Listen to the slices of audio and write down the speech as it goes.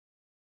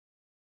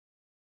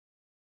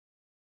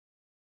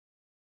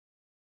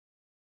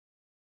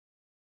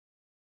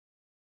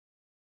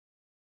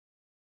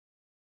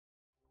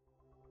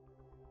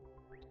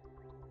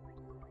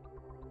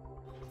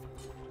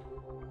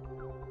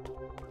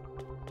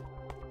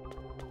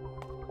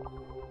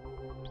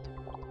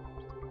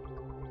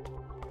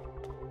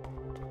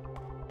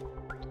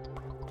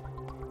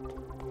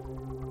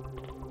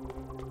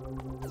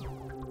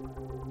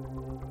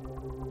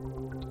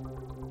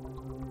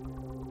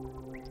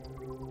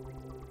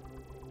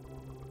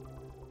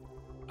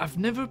I've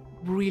never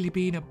really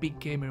been a big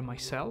gamer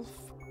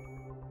myself.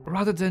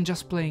 Rather than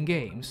just playing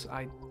games,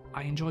 I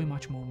enjoy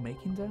much more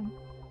making them.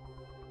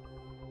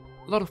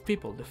 A lot of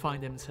people define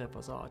themselves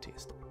as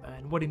artists,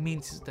 and what it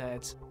means is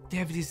that they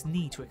have this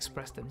need to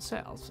express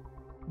themselves.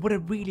 What I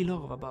really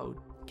love about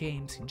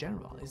games in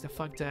general is the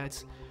fact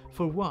that,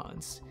 for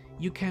once,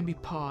 you can be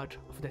part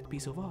of that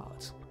piece of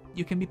art.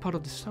 You can be part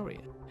of the story.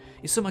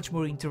 It's so much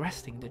more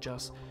interesting than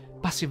just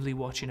passively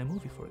watching a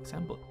movie, for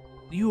example.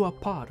 You are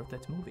part of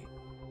that movie.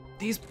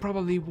 This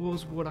probably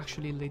was what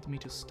actually led me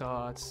to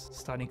start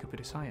studying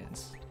computer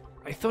science.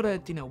 I thought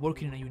that,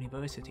 working in a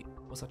university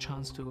was a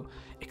chance to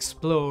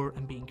explore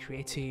and being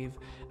creative,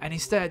 and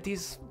instead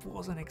this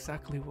wasn't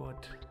exactly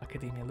what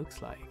academia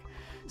looks like.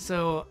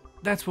 So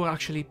that's what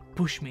actually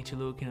pushed me to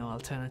look,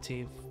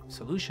 alternative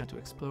solution to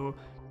explore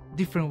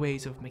different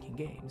ways of making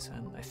games,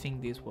 and I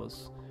think this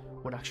was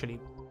what actually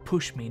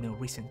pushed me,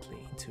 recently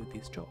into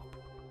this job.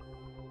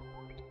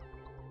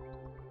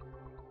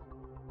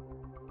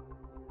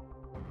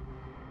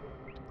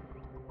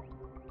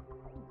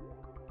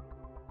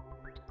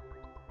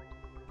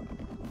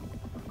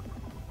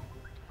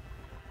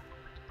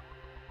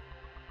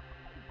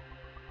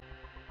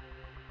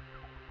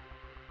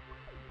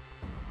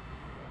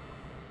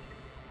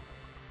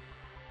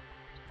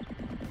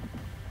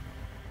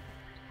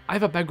 I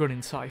have a background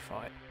in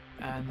sci-fi,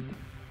 and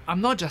I'm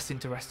not just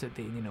interested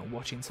in,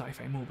 watching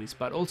sci-fi movies,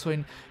 but also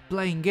in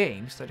playing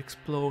games that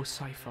explore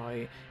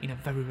sci-fi in a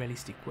very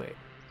realistic way.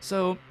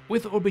 So,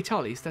 with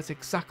Orbitalis, that's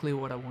exactly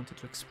what I wanted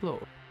to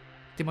explore.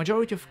 The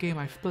majority of games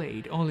I've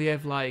played only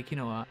have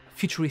a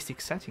futuristic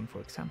setting, for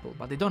example,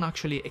 but they don't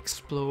actually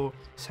explore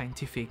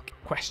scientific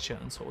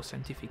questions or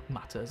scientific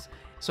matters.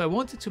 So I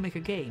wanted to make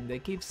a game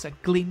that gives a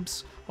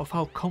glimpse of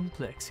how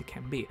complex it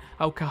can be,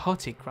 how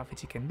chaotic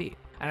gravity can be.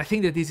 And I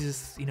think that this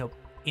is,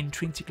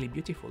 intrinsically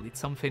beautiful. It's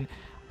something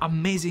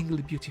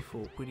amazingly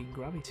beautiful within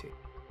gravity.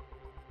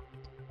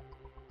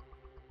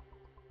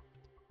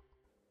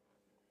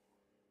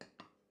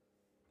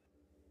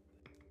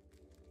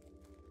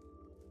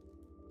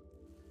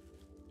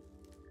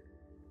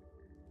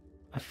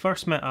 I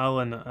first met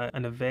Alan at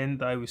an event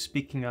that I was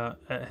speaking at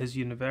his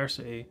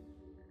university.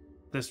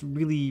 This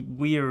really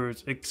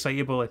weird,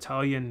 excitable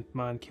Italian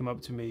man came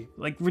up to me,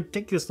 like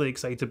ridiculously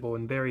excitable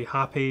and very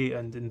happy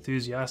and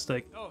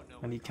enthusiastic,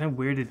 and he kind of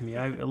weirded me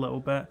out a little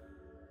bit.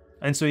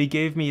 And so he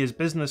gave me his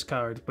business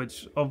card,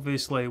 which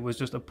obviously was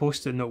just a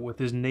post-it note with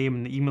his name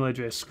and email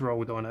address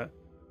scrawled on it.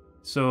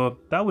 So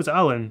that was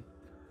Alan.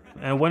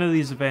 And one of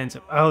these events,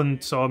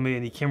 Alan saw me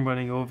and he came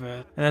running over,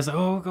 and I was like,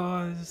 oh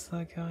god, is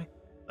that guy?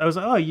 I was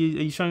like, oh, are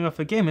you showing off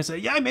a game? He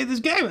said, yeah, I made this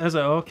game. I was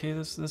like, okay,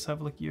 let's have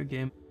a look at your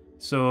game.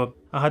 So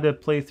I had a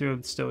playthrough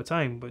of Still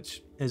Time,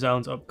 which is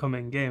Alan's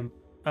upcoming game.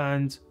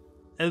 And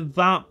at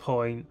that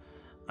point,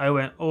 I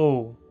went,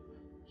 oh,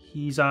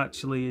 he's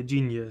actually a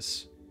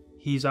genius.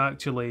 He's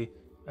actually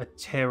a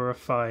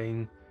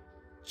terrifying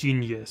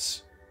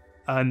genius.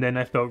 And then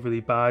I felt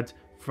really bad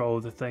for all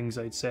the things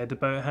I'd said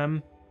about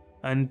him.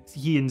 And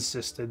he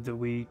insisted that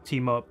we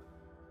team up.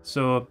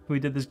 So we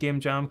did this game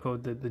jam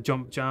called the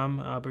Jump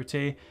Jam at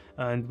Abertay,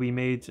 and we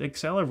made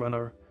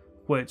Accelerunner,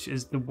 which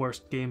is the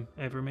worst game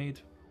ever made.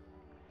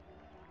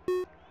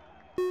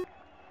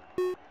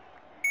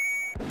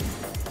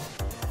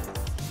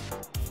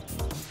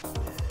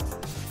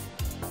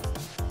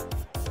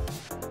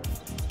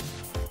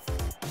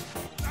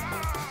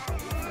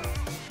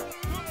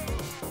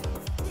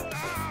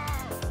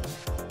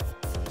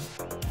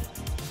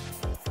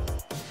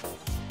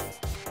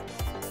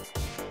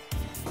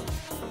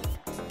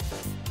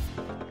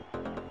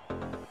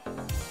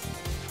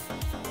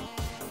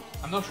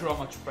 I'm not sure how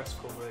much press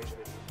coverage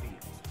there will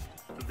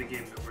be. Of the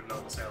game that we're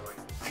not selling.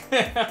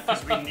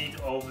 Because we need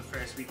all the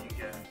press we can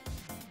get,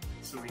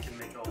 so we can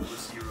make all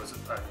those zeros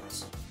and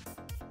pounds.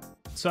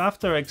 So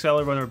after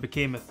Accelerunner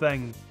became a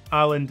thing,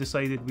 Alan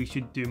decided we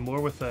should do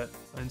more with it,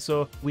 and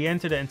so we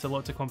entered it into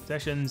lots of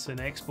competitions and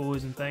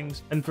expos and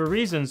things, and for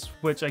reasons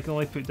which I can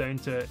only put down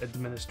to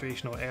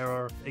administrational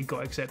error, it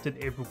got accepted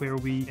everywhere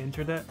we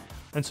entered it,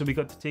 and so we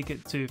got to take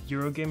it to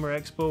Eurogamer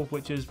Expo,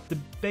 which is the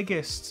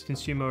biggest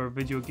consumer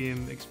video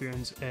game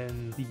experience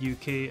in the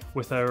UK,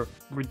 with our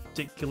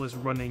ridiculous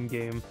running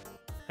game.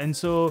 And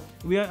so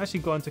we actually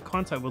got into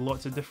contact with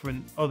lots of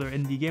different other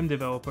indie game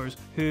developers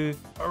who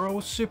are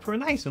all super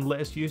nice and let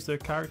us use their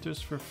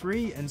characters for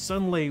free, and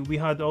suddenly we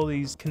had all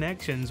these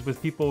connections with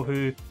people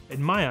who,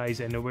 in my eyes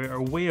anyway,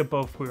 are way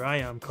above where I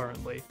am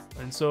currently.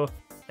 And so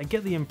I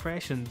get the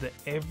impression that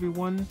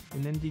everyone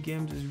in indie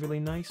games is really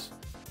nice,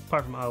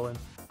 apart from Alan,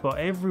 but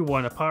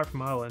everyone apart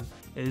from Alan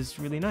is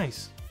really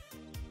nice.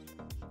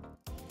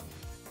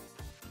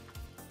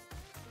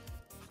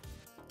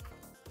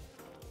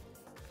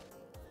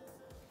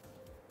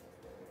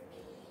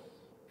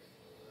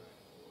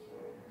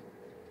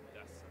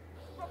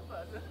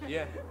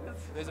 Yeah,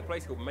 there's a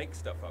place called Make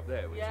Stuff up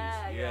there, which is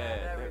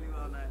they're really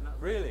well known.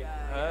 Really?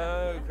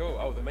 Yeah. Oh, cool.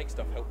 Oh, the Make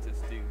Stuff helped us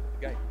do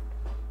the game.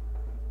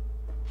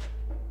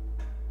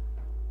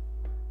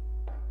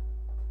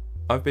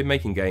 I've been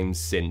making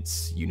games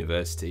since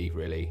university,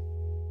 really.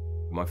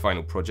 My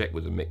final project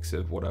was a mix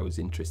of what I was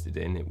interested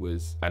in. It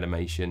was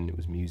animation, it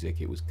was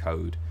music, it was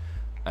code,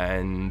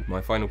 and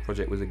my final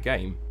project was a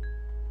game.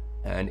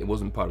 And it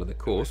wasn't part of the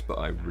course, but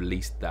I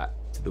released that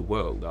to the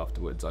world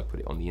afterwards. I put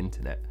it on the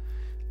internet,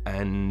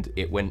 and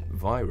it went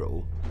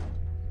viral.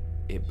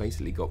 It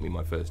basically got me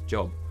my first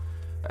job,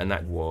 and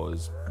that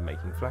was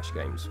making Flash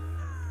games.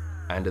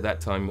 And at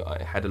that time,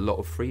 I had a lot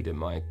of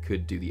freedom. I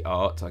could do the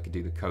art, I could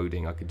do the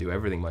coding, I could do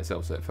everything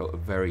myself, so it felt a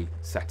very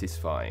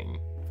satisfying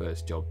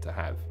first job to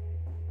have.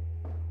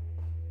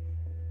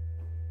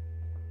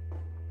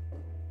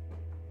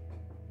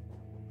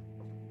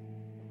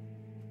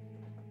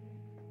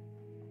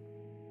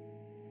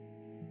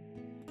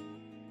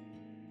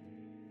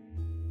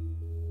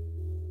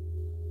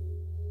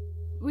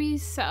 We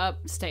set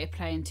up State of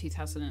Play in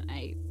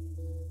 2008.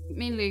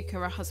 Me and Luke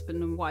are a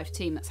husband and wife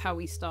team. That's how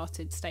we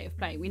started State of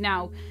Play. We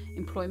now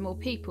employ more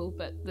people,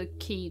 but the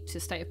key to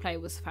State of Play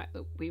was the fact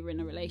that we were in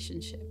a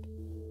relationship.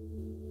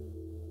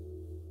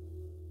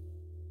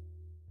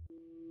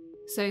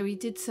 So we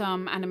did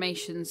some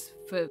animations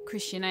for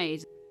Christian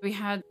Aid. We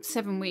had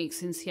 7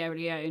 weeks in Sierra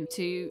Leone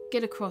to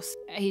get across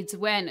AIDS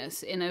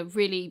awareness in a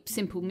really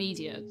simple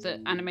media that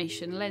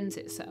animation lends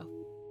itself.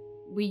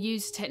 We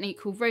used a technique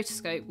called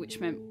rotoscope,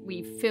 which meant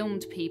we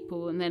filmed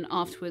people and then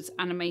afterwards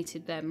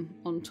animated them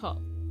on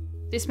top.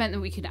 This meant that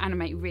we could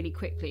animate really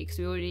quickly because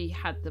we already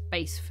had the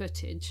base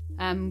footage.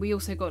 We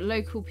also got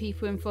local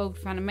people involved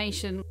with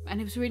animation, and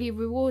it was really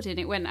rewarding.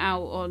 It went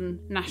out on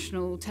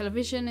national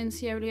television in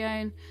Sierra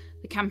Leone.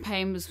 The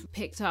campaign was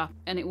picked up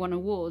and it won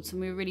awards,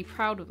 and we were really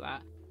proud of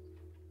that.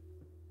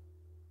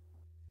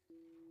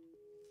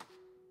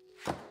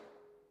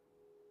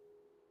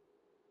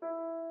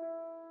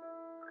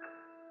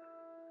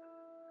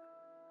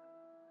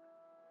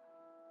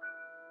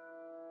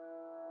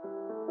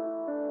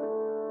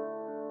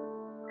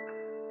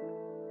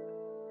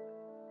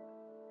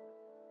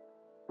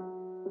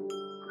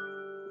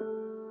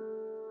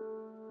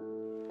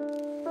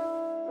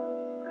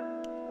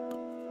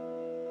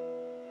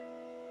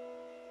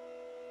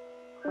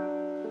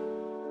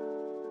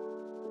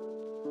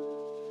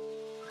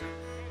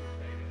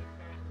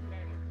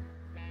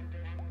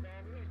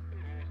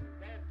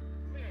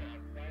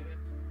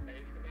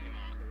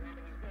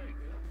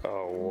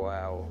 Oh,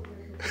 wow.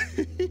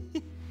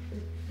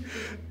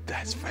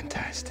 That's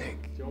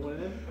fantastic. Do you want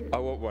one? I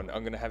want one.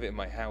 I'm going to have it in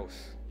my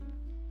house.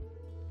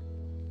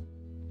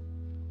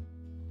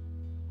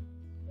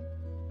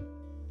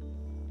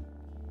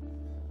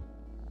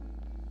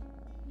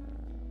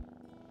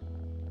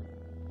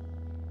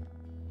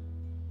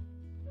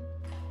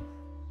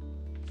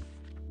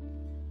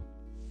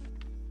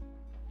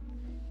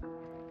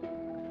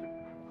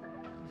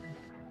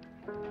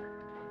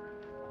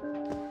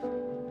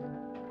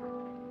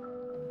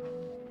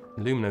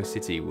 Lumino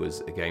City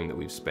was a game that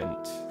we've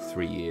spent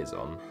 3 years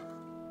on,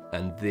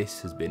 and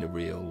this has been a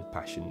real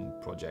passion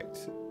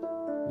project.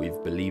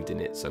 We've believed in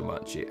it so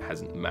much it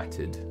hasn't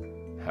mattered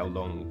how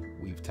long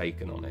we've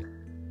taken on it.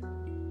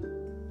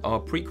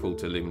 Our prequel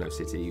to Lumino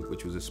City,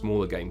 which was a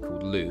smaller game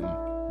called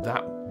Lume,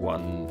 that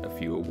won a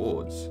few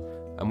awards,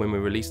 and when we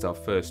released our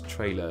first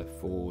trailer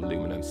for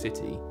Lumino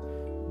City,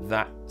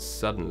 that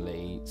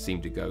suddenly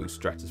seemed to go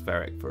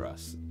stratospheric for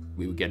us.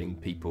 We were getting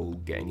people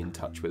getting in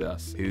touch with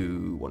us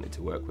who wanted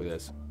to work with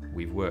us.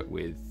 We've worked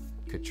with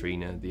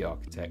Katrina, the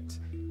architect.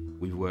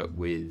 We've worked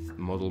with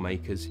model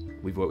makers.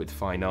 We've worked with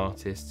fine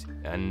artists.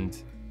 And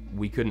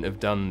we couldn't have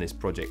done this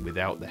project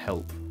without the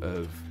help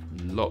of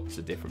lots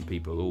of different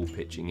people all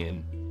pitching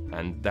in.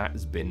 And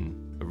that's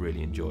been a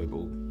really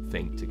enjoyable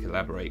thing, to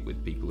collaborate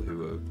with people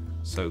who are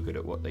so good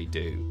at what they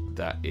do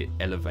that it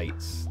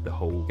elevates the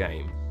whole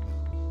game.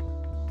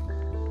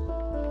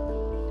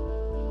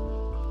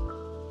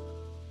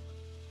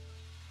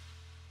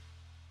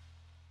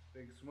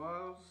 Big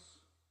smiles.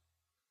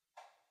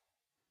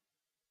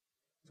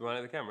 Do I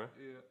know the camera?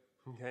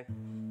 Yeah. Okay.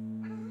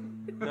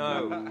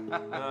 No,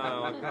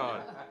 no, I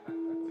can't.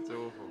 It's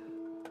awful.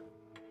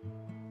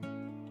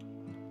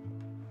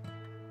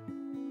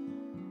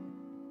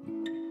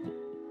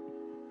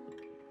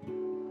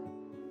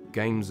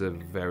 Games are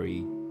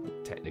very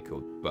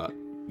technical, but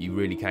you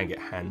really can get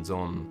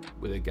hands-on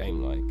with a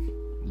game like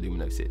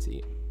Lumino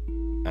City.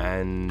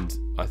 And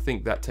I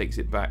think that takes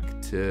it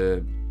back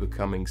to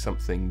becoming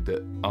something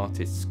that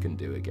artists can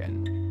do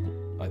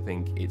again. I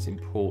think it's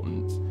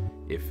important,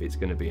 if it's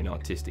going to be an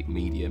artistic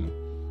medium,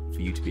 for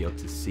you to be able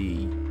to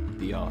see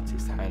the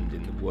artist's hand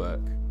in the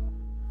work.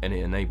 And it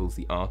enables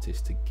the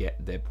artist to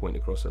get their point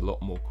across a lot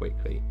more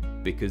quickly,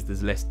 because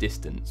there's less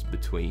distance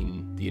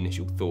between the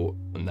initial thought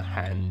and the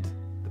hand,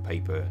 the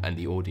paper and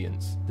the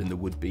audience than there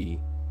would be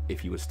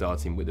if you were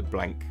starting with a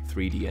blank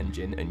 3D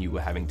engine and you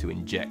were having to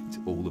inject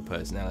all the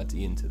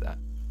personality into that.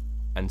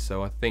 And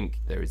so I think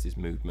there is this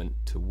movement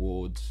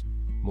towards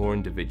more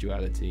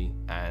individuality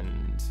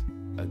and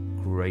a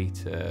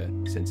greater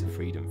sense of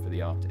freedom for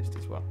the artist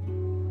as well.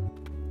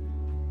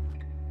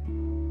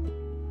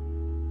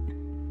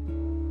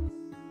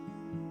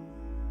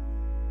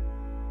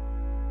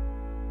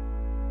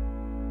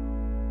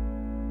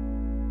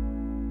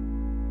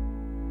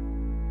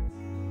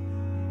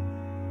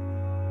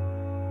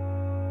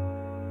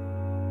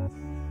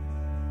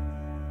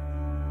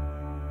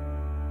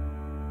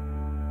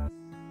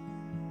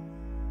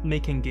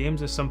 making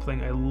games is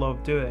something I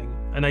love doing,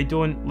 and I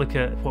don't look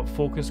at what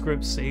focus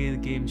groups say the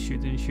game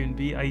should and shouldn't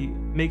be. I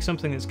make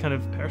something that's kind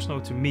of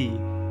personal to me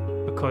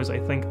because I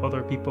think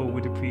other people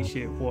would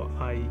appreciate what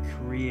I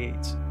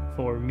create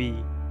for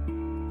me.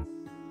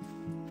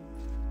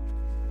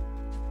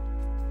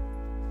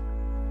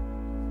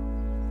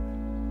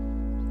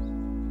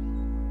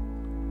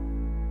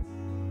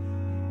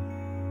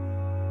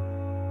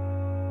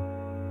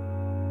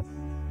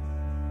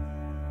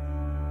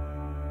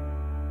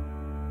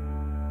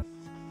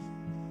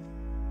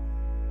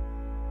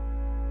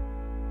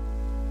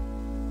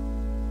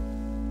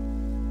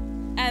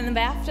 And the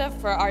BAFTA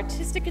for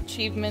Artistic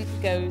Achievement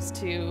goes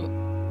to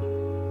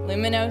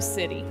Lumino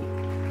City.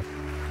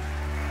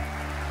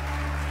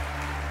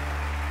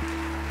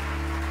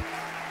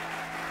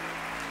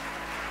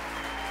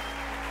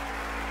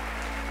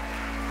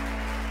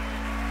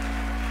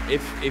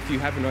 If you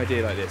have an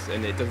idea like this,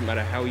 and it doesn't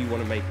matter how you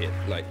want to make it,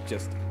 like,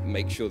 just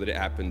make sure that it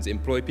happens.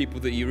 Employ people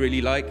that you really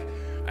like,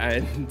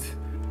 and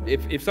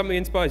if something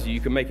inspires you,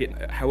 you can make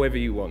it however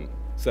you want.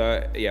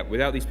 So yeah,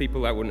 without these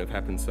people, that wouldn't have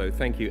happened. So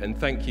thank you, and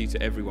thank you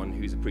to everyone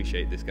who's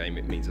appreciated this game.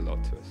 It means a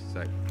lot to us.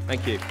 So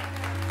thank you.